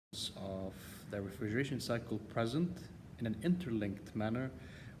of the refrigeration cycle present in an interlinked manner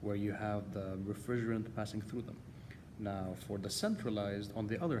where you have the refrigerant passing through them. Now, for the centralized, on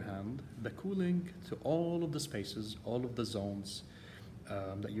the other hand, the cooling to all of the spaces, all of the zones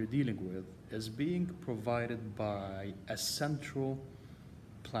that you're dealing with is being provided by a central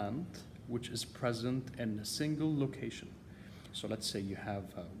plant which is present in a single location. So let's say you have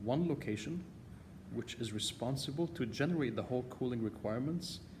one location which is responsible to generate the whole cooling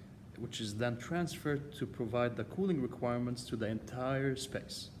requirements, which is then transferred to provide the cooling requirements to the entire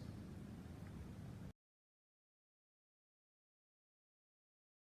space.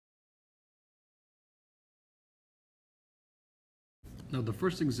 Now, the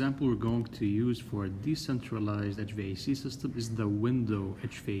first example we're going to use for a decentralized HVAC system is the window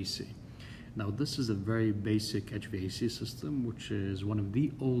HVAC. Now, this is a very basic HVAC system, which is one of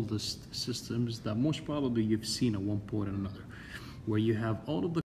the oldest systems that most probably you've seen at one point or another, where you have all of the